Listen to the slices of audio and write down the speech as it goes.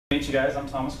meet you guys. I'm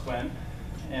Thomas Quinn,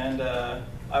 and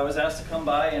I was asked to come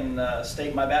by and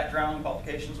state my background,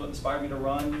 qualifications, what inspired me to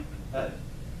run that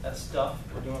stuff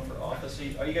we're doing for office.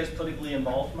 Are you guys politically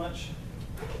involved much?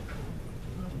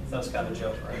 That's kind of a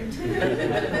joke, right?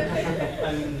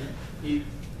 I mean, it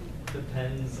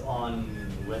depends on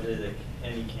whether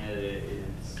any candidate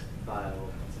is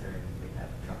viable, considering we have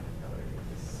Crocker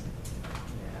colors.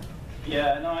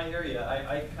 Yeah, no, I hear you.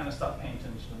 I kind of stopped paying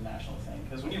attention to the national thing,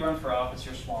 because when you run for office,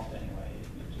 you're swamped anyway.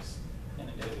 You're just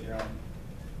inundated with your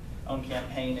own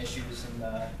campaign issues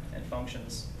and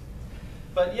functions.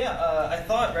 But yeah, I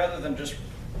thought rather than just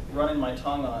running my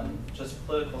tongue on just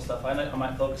political stuff, I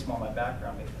might focus more on my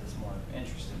background because it's more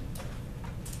interesting.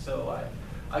 So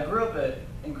I grew up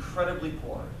incredibly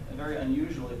poor, and very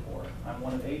unusually poor. I'm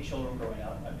one of 8 children growing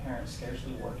up. My parents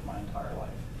scarcely worked my entire life.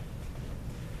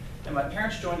 And my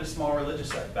parents joined a small religious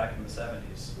sect back in the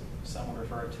 70s. Some would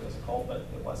refer it to as a cult, but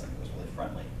it wasn't. It was really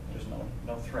friendly. There's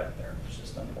no threat there. It was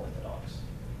just unorthodox.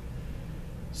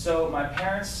 So my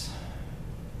parents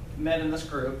met in this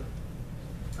group.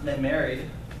 They married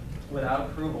without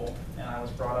approval, and I was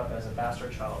brought up as a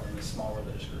bastard child in this small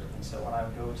religious group. And so when I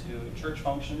would go to church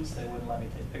functions, they wouldn't let me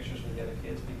take pictures with the other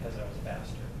kids because I was a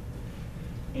bastard.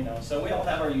 You know, so we all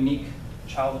have our unique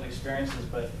childhood experiences,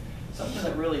 but something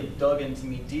that really dug into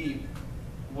me deep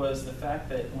was the fact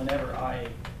that whenever I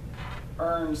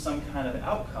earned some kind of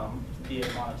outcome, be it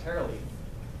monetarily,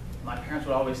 my parents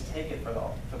would always take it for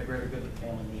the greater good of the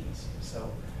family needs.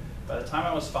 So by the time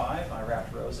I was 5, I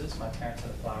wrapped roses. My parents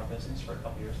had a flower business for a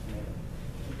couple years. They made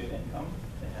a good income.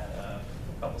 They had a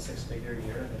couple 6-figure a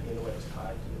year. They gave away was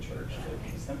tied to the church to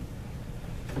appease them.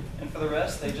 And for the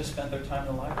rest, they just spent their time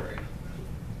in the library.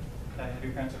 Okay, have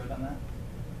your parents ever done that?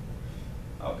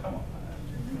 Oh, come on.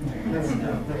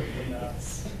 No.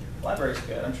 Library's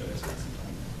good. I'm sure they spent some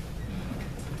time.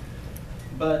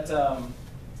 But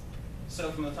so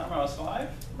from the time I was 5, I'm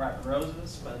wrapping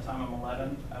roses. By the time I'm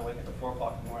 11, I wake up at 4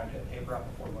 o'clock in the morning to get a paper out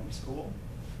before going to school.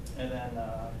 And then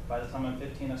by the time I'm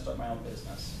 15, I start my own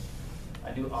business.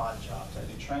 I do odd jobs. I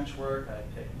do trench work. I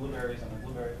pick blueberries on the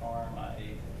blueberry farm.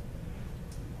 I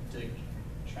dig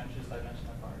trenches, I mentioned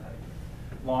that part.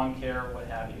 I lawn care, what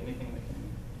have you, anything that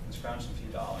can scrounge some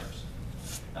few dollars.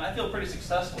 And I feel pretty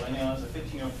successful. And, you know, as a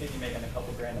 15-year-old kid, you're making a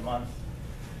couple grand a month.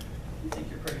 You think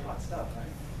you're pretty hot stuff,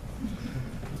 right?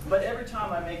 But every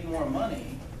time I make more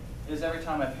money is every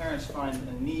time my parents find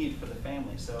a need for the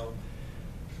family. So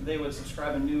they would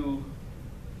subscribe a new,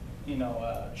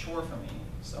 chore for me.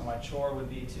 So my chore would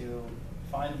be to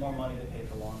find more money to pay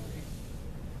for laundry.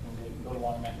 And go to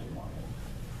laundromat and do laundry.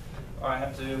 Or I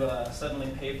have to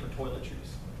suddenly pay for toiletries.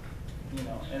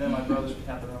 And then my brothers would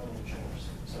have their own little chores.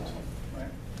 So, right?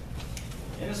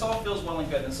 And this all feels well and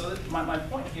good. And so my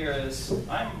point here is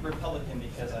I'm Republican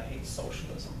because I hate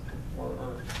socialism,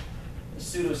 or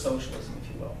pseudo-socialism,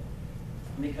 if you will.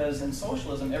 Because in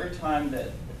socialism, every time that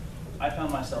I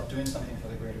found myself doing something for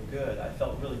the greater good, I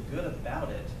felt really good about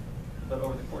it. But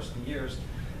over the course of the years,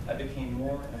 I became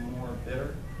more and more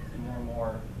bitter and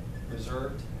more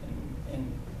reserved.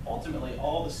 And ultimately,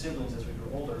 all the siblings, as we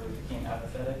grew older, we became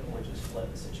apathetic or just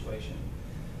fled the situation.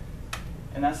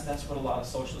 And that's what a lot of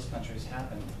socialist countries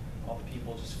happen. All the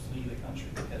people just flee the country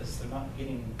because they're not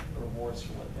getting the rewards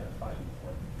for what they're fighting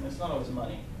for. And it's not always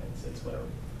money. It's whatever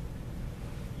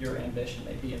your ambition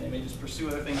may be. And they may just pursue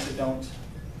other things that don't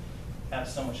have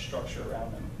so much structure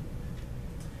around them.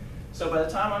 So by the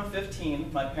time I'm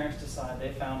 15, my parents decide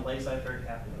they found laissez-faire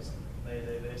capitalism.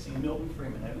 They see Milton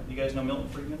Friedman. You guys know Milton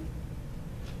Friedman?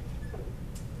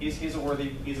 He's a worthy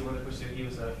pursuit. He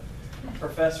was a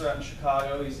professor out in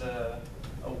Chicago. He's a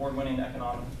award-winning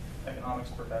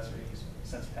economics professor. He's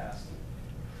since passed.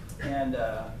 And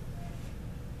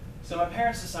so my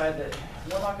parents decided that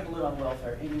we're not going to live on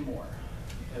welfare anymore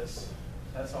because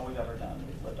that's all we've ever done.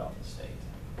 We've lived off the state.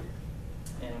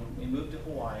 And we moved to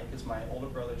Hawaii because my older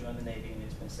brother joined the Navy and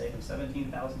he's been saving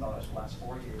 $17,000 for the last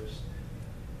 4 years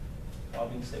while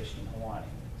being stationed in Hawaii.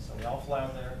 So we all fly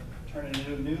out there, turn it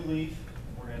into a new leaf.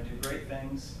 We're going to do great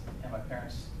things, and my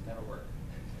parents never work.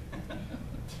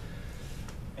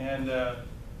 And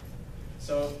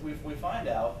so we find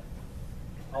out,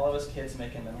 all of us kids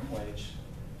making minimum wage,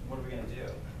 what are we going to do?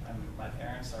 My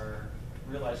parents are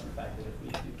realizing the fact that if we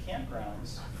do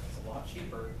campgrounds, it's a lot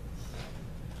cheaper,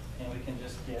 and we can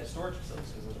just get storage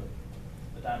facilities because there's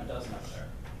a dime a dozen out there.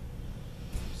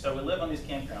 So we live on these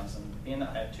campgrounds, and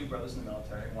I have 2 brothers in the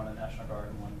military, one in the National Guard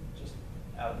and one just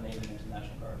out of the Navy into the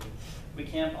National Guard. We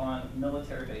camp on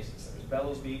military bases. There's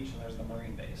Bellows Beach and there's the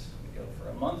Marine base. We go for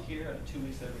a month here and 2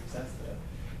 weeks there because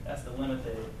that's the limit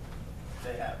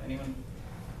they have. Anyone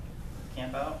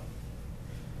camp out?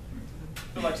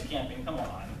 Who likes camping? Come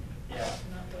on. Yeah.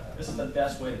 This is the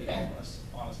best way to be homeless,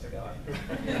 honest to God.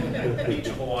 Beach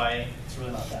of Hawaii, it's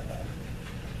really not that bad.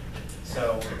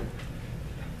 So,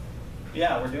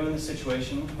 yeah, we're doing this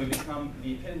situation. We become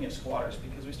the epitome of squatters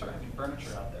because we start having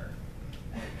furniture out there.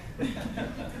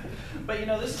 But you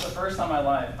know, this is the first time in my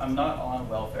life I'm not on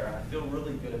welfare, and I feel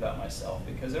really good about myself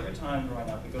because every time growing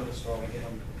up, we go to the store, we give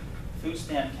them food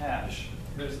stamp cash.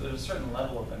 There's a certain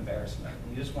level of embarrassment,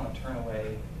 and you just want to turn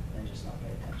away and just not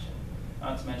pay attention.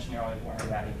 Not to mention you're always wearing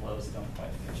ratty clothes that don't quite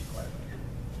fit you quite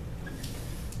right.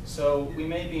 So we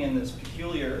may be in this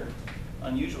peculiar,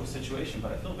 unusual situation,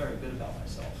 but I feel very good about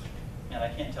myself. And I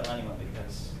can't tell anyone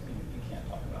because you can't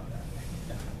talk about that.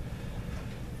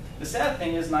 The sad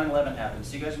thing is 9/11 happened.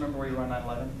 So you guys remember where you were on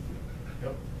 9/11?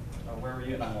 Yep. Or where were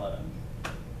you at 9/11?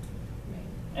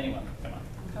 Anyone? Come on.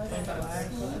 I was in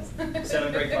class.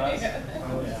 7th grade class? Yeah.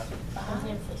 Oh, yeah. I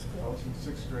was in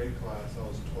 6th grade class. I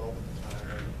was 12 at the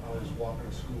time, and I was walking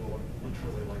to school, and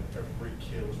literally, like, every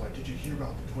kid was like, "Did you hear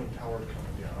about the Twin Towers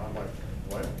coming down?" I'm like,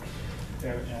 "What?"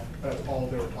 And that's all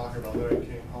they were talking about. Then I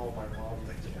came home, my mom was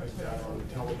like, "Yeah, it's down on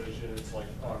the television. It's like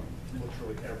on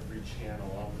literally every channel."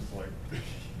 I was like,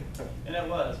 And it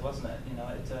was, wasn't it? You know,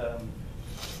 it's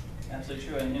absolutely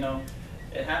true. And you know,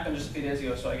 it happened just a few days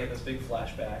ago, so I get this big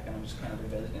flashback, and I'm just kind of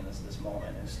revisiting this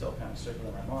moment, and it's still kind of circling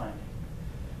in my mind.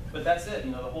 But that's it.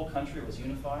 You know, the whole country was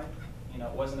unified. You know,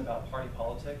 it wasn't about party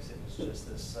politics. It was just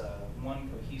this one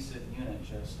cohesive unit,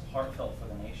 just heartfelt for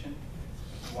the nation.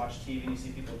 You watch TV and you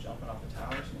see people jumping off the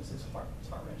towers, and it's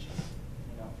heart-wrenching.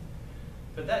 You know,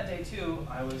 but that day too,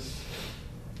 I was,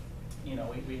 you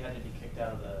know, we had to be kicked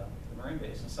out of the Marine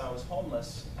base, and so I was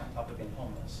homeless on top of being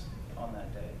homeless on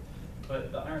that day.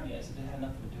 But the irony is, it had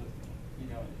nothing to do with me. You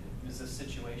know, it was this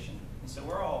situation, and so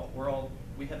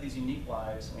we have these unique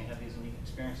lives and we have these unique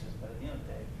experiences. But at the end of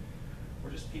the day, we're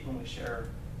just people, and we share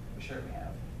what we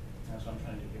have, and that's what I'm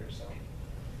trying to do here.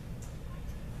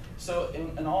 So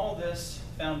in all this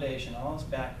foundation, all this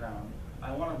background,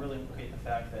 I want to really implicate the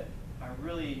fact that I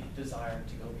really desired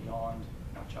to go beyond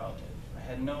my childhood. I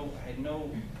had no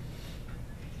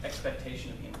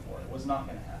expectation of being poor. It was not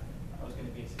going to happen. I was going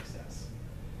to be a success.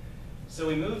 So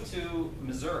we moved to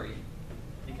Missouri,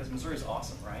 because Missouri's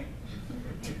awesome, right?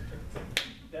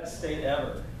 Best state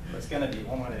ever. It's going to be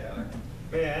one way or the other.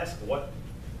 May I ask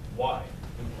why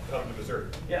come to Missouri?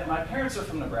 Yeah, my parents are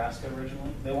from Nebraska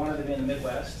originally. They wanted to be in the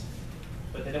Midwest,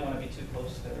 but they didn't want to be too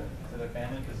close to their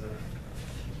family because of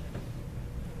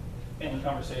family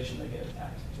conversation. They get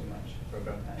attacked too much.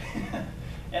 Okay.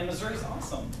 And Missouri's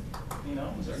awesome. You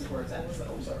know, Missouri's where it's at. It's the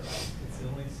Ozarks. It's the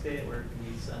only state where it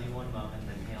can be sunny one moment and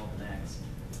then hail the next.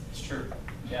 It's true.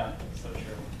 Yeah, it's so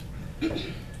true.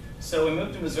 So we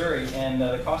moved to Missouri, and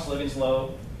the cost of living is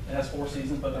low. It has 4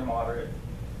 seasons, but they're moderate.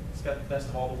 It's got the best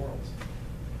of all the worlds.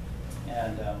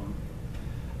 And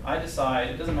I decide,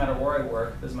 it doesn't matter where I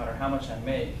work, it doesn't matter how much I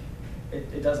make,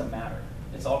 it doesn't matter.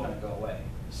 It's all going to go away.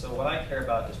 So what I care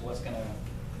about is what's going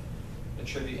to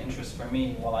attribute interest for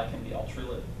me while I can be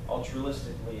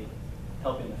altruistically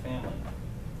helping the family.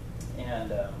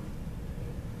 And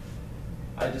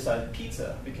I decided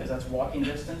pizza, because that's walking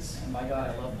distance, and my God,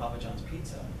 I love Papa John's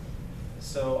pizza.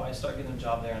 So I start getting a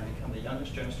job there and become the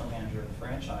youngest general store manager of the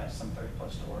franchise, some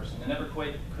 30+ stores. And I never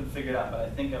quite could figure it out, but I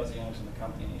think I was the youngest in the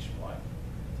company nationwide.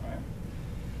 All right.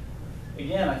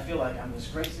 Again, I feel like I'm this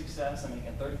great success. I'm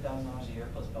making $30,000 a year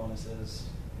plus bonuses,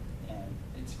 and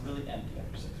it's really empty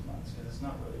after 6 months because it's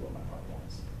not really what my heart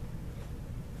wants.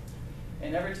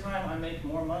 And every time I make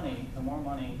more money, the more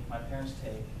money my parents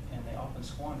take, and they often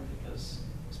squander because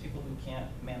it's people who can't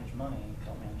manage money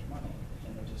don't manage money,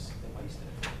 and they waste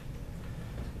it.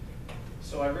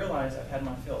 So I realized I've had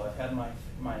my fill. I've had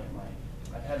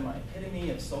I've had my epitome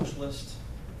of socialist,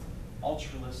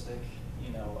 altruistic,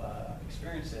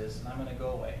 experiences, and I'm going to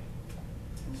go away.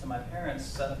 And so my parents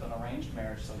set up an arranged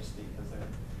marriage, so to speak, because they're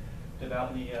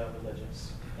devoutly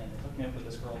religious, and they hooked me up with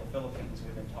this girl in the Philippines.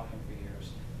 We've been talking for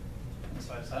years, and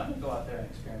so I decided I'm going to go out there and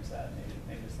experience that.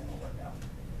 Maybe this thing will work out.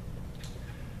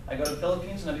 I go to the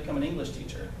Philippines and I become an English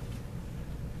teacher.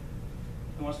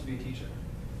 Who wants to be a teacher?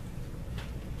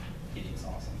 Teaching's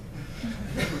awesome.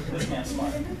 This man's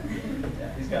smart.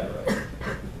 Yeah, he's got it right.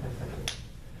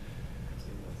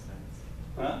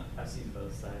 Huh? I've seen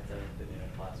both sides. I've been in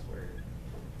a class where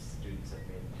students have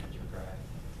made the teacher cry.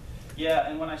 Yeah,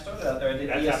 and when I started out there, I did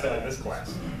That ESL. happened in this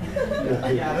class.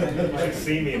 Yeah, You should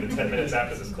see me in the 10 minutes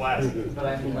after this class. but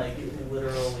I mean, like,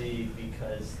 literally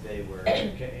because they were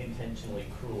intentionally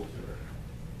cruel to her.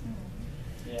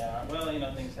 Yeah, well,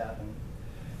 things happen.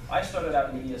 I started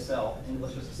out in ESL,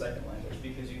 English as a second language,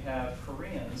 because you have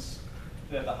Koreans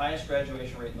who have the highest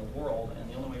graduation rate in the world, and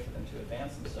the only way for them to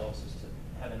advance themselves is to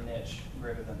have a niche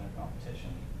greater than their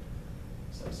competition.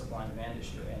 So it's a supply and demand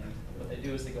issue. And what they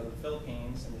do is they go to the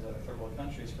Philippines and these other third world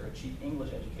countries for a cheap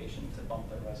English education to bump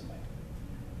their resume.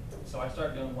 So I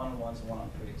started doing one-on-ones and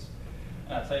one-on-threes.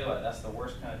 And I'll tell you what, that's the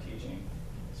worst kind of teaching.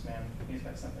 This man, he's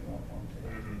got something going for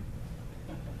him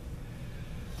too.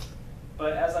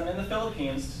 But as I'm in the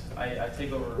Philippines, I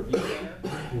take over a review center.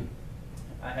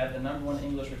 I have the #1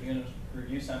 English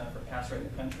review center for pass rate in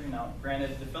the country. Now,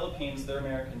 granted, the Philippines, their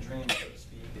American dream, so to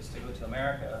speak, is to go to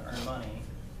America, earn money,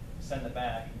 send it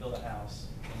back, build a house,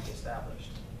 and get established.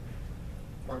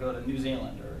 Or go to New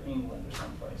Zealand or England or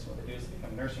someplace. What they do is they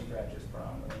become nursing graduates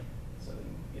predominantly, so they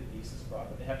can get visas abroad,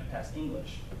 but they have to pass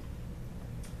English.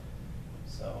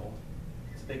 So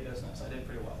it's a big business. I did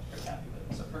pretty well, pretty happy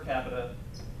with it. So per capita,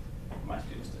 my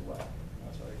students did well.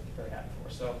 That's what I'm very happy for.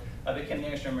 So I became the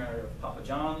English intermediate of Papa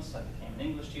John's. I became an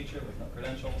English teacher with no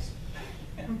credentials,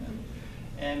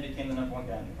 and became the #1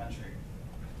 guy in the country.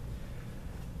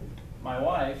 My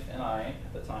wife and I,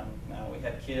 at the time, now we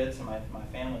had kids, and my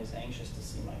family is anxious to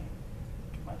see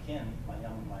my kin, my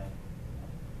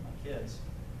kids.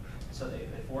 So they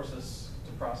force us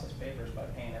to process papers by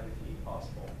paying every fee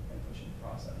possible and pushing the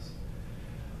process.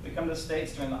 We come to the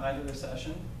States during the height of the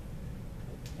recession,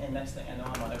 and next thing I know,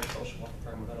 I'm on every social welfare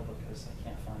program available because I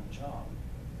can't find a job.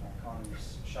 Our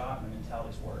economy's shot and the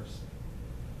mentality's worse.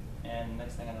 And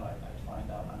next thing I know, I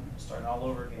find out I'm starting all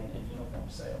over again in uniform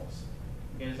sales.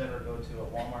 You guys ever go to a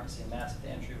Walmart and see mats at the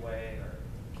entryway, or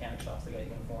mechanic shops that got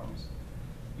uniforms?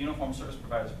 Uniform service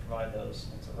providers provide those.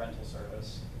 It's a rental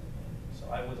service. So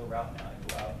I was a route man. I'd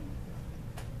go out and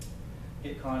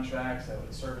get contracts. I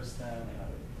would service them, and I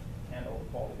would handle the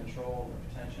quality control and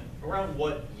retention. Around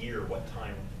what year, what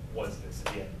time was this,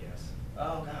 if you had to guess?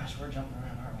 Oh gosh, we're jumping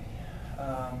around, aren't we?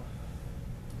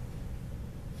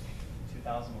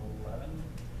 2011,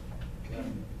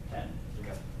 10,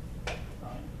 Okay.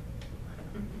 9.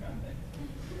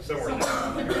 Somewhere in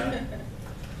there.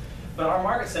 But our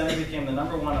market center became the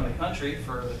 #1 in the country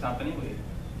for the company. We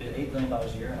did $8 million a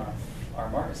year, and our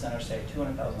market center saved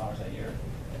 $200,000 a year.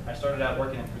 I started out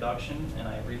working in production, and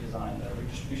I redesigned a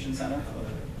redistribution center for the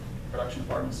production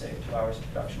department, saved 2 hours of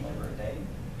production labor a day.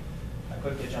 I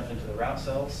quickly jumped into the route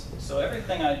sales. So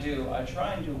everything I do, I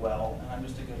try and do well, and I'm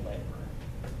just a good laborer.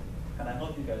 And I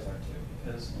hope you guys are too,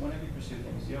 because whenever you pursue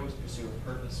things, you always pursue with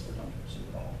purpose, or don't pursue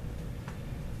at all.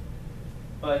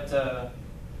 But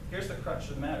here's the crux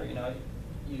of the matter. You know,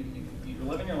 you're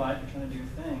living your life, you're trying to do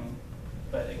your thing,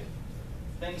 but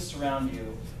things surround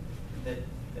you that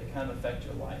kind of affect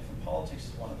your life, and politics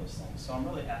is one of those things. So I'm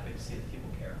really happy to see that people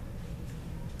care.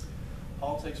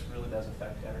 Politics really does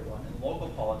affect everyone, and local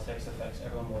politics affects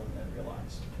everyone more than they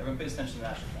realize. Everyone pays attention to the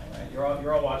national thing, right?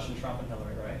 You're all watching Trump and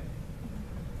Hillary, right?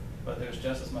 But there's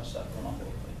just as much stuff going on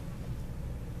locally.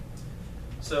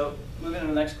 So moving to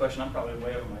the next question, I'm probably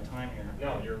way over my time here.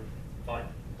 No, you're fine.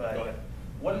 But go ahead.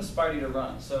 What inspired you to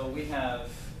run? So we have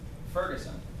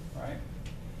Ferguson, right?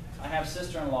 I have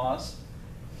sister-in-laws.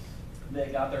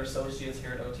 They got their associates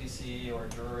here at OTC or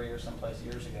Drury or someplace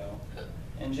years ago.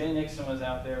 And Jay Nixon was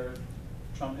out there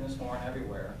trumping his horn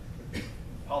everywhere.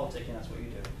 Politicking, that's what you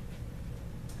do.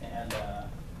 And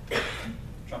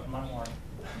trumping my horn.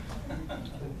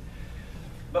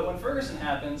 But when Ferguson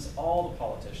happens, all the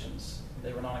politicians,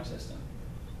 they were non-existent.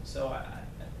 So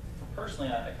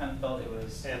personally, I kind of felt it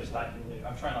was lacking.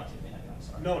 I'm trying not to be negative, I'm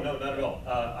sorry. No, not at all.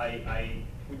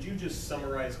 Would you just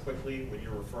summarize quickly when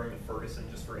you're referring to Ferguson,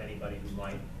 just for anybody who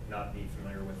might not be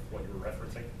familiar with what you're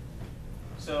referencing?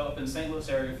 So up in St. Louis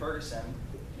area, Ferguson,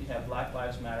 you have Black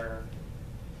Lives Matter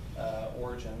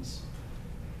origins,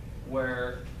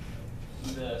 where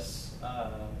this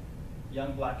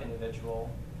young black individual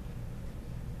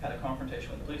had a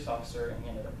confrontation with a police officer and he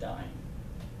ended up dying.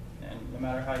 And no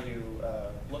matter how you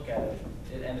look at it,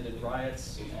 it ended in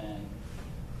riots and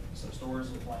some stores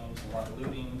in flames, and a lot of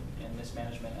looting and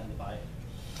mismanagement and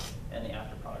the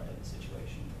after product of the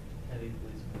situation. Heavy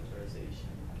police militarization.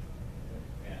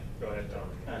 Yeah. Go ahead, Tom.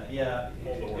 Yeah,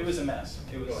 Hold the it was a mess.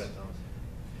 It was. Go ahead, Thomas.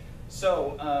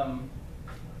 So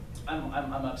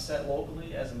I'm upset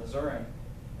locally as a Missourian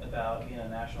about being a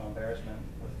national embarrassment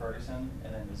with Ferguson,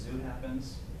 and then the zoo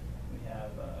happens. We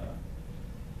have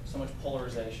so much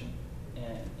polarization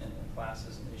in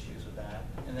classes and issues with that.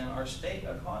 And then our state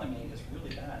economy is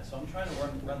really bad. So I'm trying to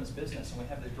run this business, and we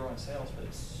have these growing sales, but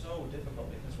it's so difficult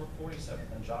because we're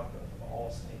 47th in job growth of all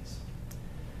states.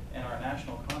 And our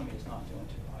national economy is not doing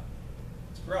too hot.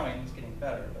 It's growing, it's getting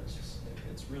better, but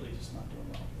it's really just not doing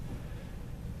well.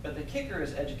 But the kicker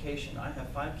is education. I have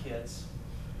 5 kids.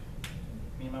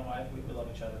 Me and my wife, we love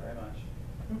each other very much.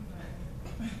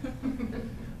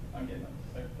 I'm getting them.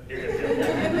 I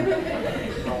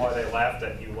don't know why they laughed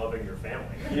at you loving your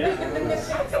family. Yeah.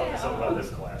 Tell me something about this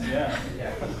class. Yeah.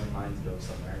 Yeah, because my minds go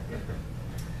somewhere.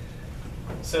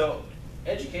 So,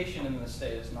 education in the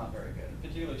state is not very good,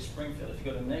 particularly Springfield. If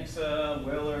you go to Nixa,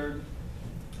 Willard,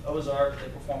 Ozarks, they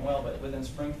perform well, but within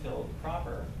Springfield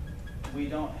proper, we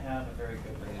don't have a very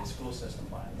good rated school system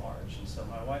by and large. And so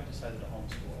my wife decided to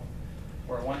homeschool.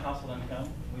 We're a one household income.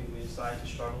 We decided to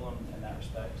struggle in that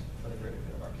respect for the greater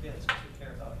good of our kids, because we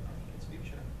care about our kids'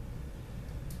 future.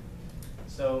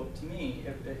 So to me,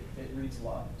 it reads a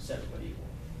lot, separate but equal.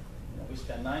 You know, we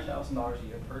spend $9,000 a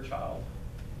year per child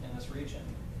in this region,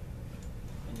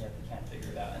 and yet they can't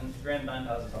figure it out. And granted,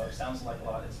 $9,000 sounds like a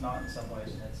lot. It's not in some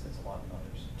ways, and it's a lot in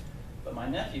others. But my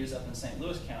nephews up in St.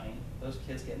 Louis County, those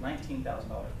kids get $19,000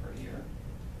 per year,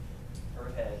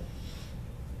 per head.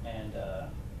 And to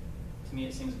me,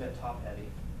 it seems a bit top-heavy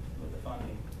with the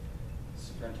funding,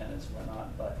 superintendents and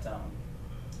whatnot. But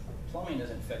plumbing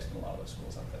isn't fixed in a lot of those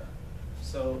schools up there.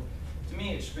 So to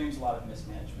me, it screams a lot of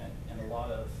mismanagement and a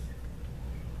lot of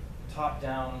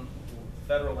top-down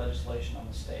federal legislation on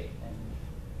the state.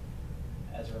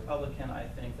 And as a Republican, I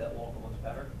think that local is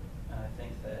better. And I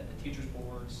think that the teachers'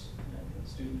 boards, and the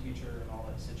student teacher and all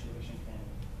that situation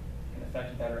can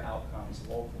affect better outcomes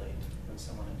locally than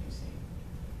someone in DC.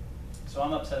 So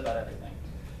I'm upset about everything.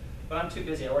 But I'm too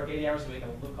busy. I work 80 hours a week. I'm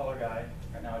a blue-collar guy.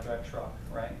 Right now I drive a truck,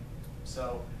 right?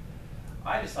 So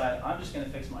I decided I'm just going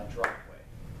to fix my driveway.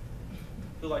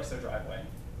 Who likes their driveway?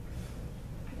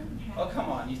 Oh, come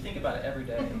on. You think about it every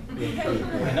day.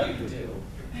 I know you do.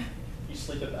 You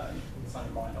sleep about it. It's on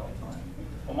your mind all the time.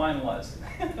 Well, mine was.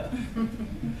 You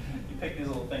pick these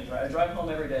little things, right? I drive home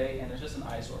every day, and it's just an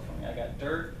eyesore for me. I got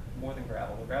dirt more than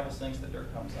gravel. The gravel stinks, the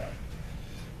dirt comes up.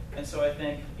 And so I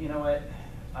think, you know what?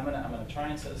 I'm gonna try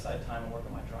and set aside time and work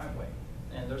on my driveway.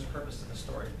 And there's purpose to the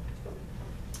story.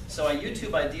 So I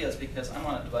YouTube ideas because I'm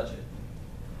on a budget.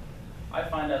 I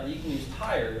find out that you can use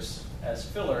tires as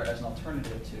filler as an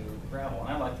alternative to gravel. And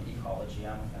I like the ecology.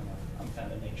 I'm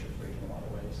kind of a nature freak in a lot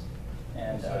of ways.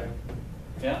 And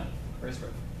yeah, race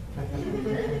roof.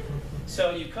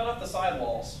 So you cut off the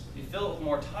sidewalls, you fill it with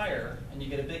more tire, and you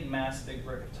get a big mass, big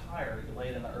brick of tire. You lay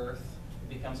it in the earth,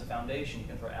 it becomes a foundation. You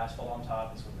can throw asphalt on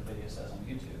top. That's what the video says on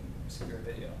YouTube. Secure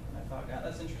video. And I thought, God,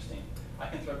 that's interesting. I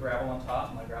can throw gravel on top,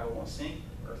 and my gravel won't sink,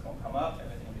 earth won't come up,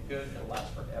 everything will be good, it'll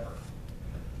last forever.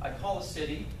 I call the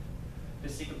city to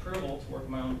seek approval to work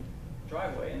my own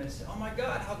driveway, and they say, oh my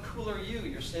God, how cool are you?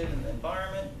 You're saving the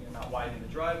environment, you're not widening the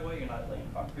driveway, you're not laying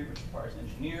concrete, which requires an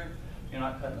engineer, you're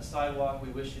not cutting the sidewalk,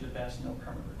 we wish you the best, no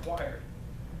permit required.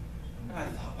 And I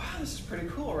thought, wow, this is pretty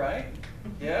cool, right?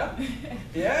 Yeah?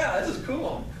 Yeah, this is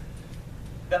cool.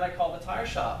 Then I called the tire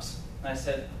shops, and I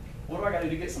said, what do I gotta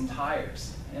do to get some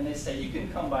tires? And they say, you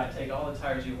can come by and take all the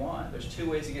tires you want. There's 2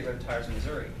 ways to get rid of tires in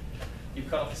Missouri. You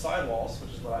cut off the sidewalls,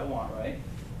 which is what I want, right?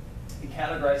 You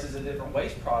categorize as a different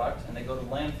waste product, and they go to the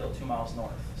landfill 2 miles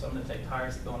north. So I'm gonna take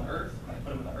tires that go in the earth, I'm gonna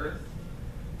put them in the earth,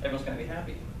 everyone's gonna be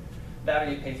happy. That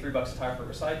or you pay $3 a tire for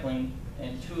recycling,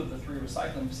 and 2 of the 3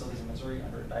 recycling facilities in Missouri are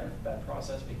under indictment for bad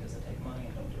process because they take money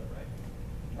and don't do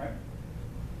it right. Right?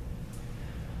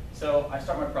 So I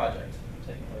start my project. I'm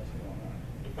taking way too long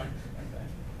now. Okay.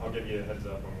 I'll give you a heads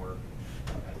up when we're.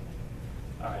 Okay.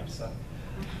 All right, so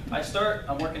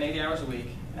I'm working 80 hours a week,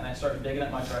 and I start digging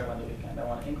up my driveway on the weekend. I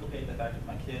want to inculcate the fact of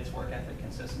my kids, work ethic,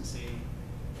 consistency.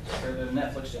 They're the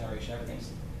Netflix generation,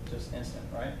 everything's just instant,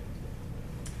 right?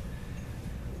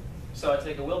 So I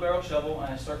take a wheelbarrow shovel,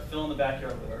 and I start filling the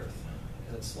backyard with earth,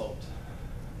 because it's sloped.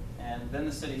 And then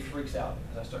the city freaks out,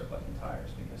 because I start collecting tires,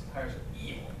 because tires are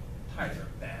evil. Tires are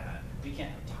bad. We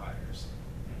can't have tires.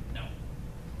 No.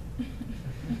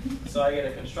 So I get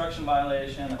a construction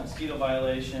violation, a mosquito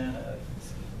violation, a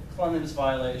cleanliness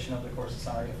violation over the course of the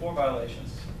summer. I get 4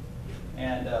 violations.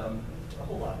 And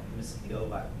Hold on, mosquito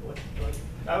what?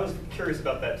 I was curious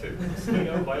about that too.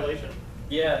 Mosquito violation.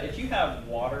 yeah, if you have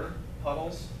water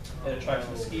puddles, it attracts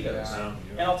mosquitoes. Yeah.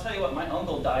 And I'll tell you what, my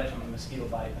uncle died from a mosquito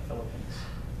bite in the Philippines.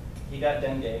 He got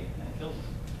dengue and it killed him.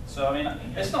 So I mean,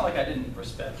 it's not like I didn't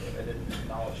respect it, I didn't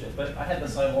acknowledge it, but I had the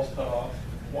sidewalls cut off,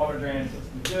 water drainage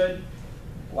was good,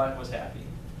 life was happy.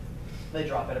 They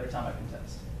drop it every time I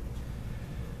contest.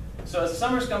 So as the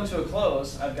summer's come to a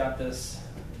close, I've got this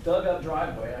dug up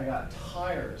driveway. I got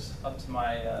tires up to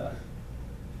my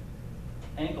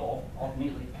ankle, all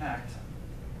neatly packed,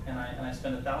 and I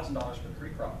spend $1,000 for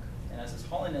creek rock. And as it's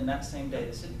hauling in that same day,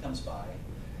 the city comes by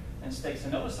and stakes a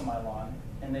notice on my lawn,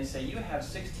 and they say, you have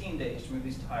 16 days to remove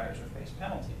these tires or face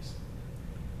penalties.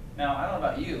 Now, I don't know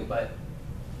about you, but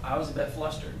I was a bit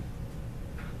flustered.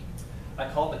 I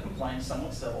called the complaint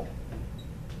somewhat civil,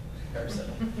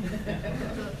 parasitic.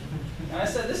 And I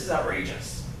said, this is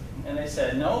outrageous. And they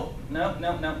said, nope, nope,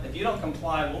 nope, nope. If you don't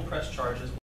comply, we'll press charges.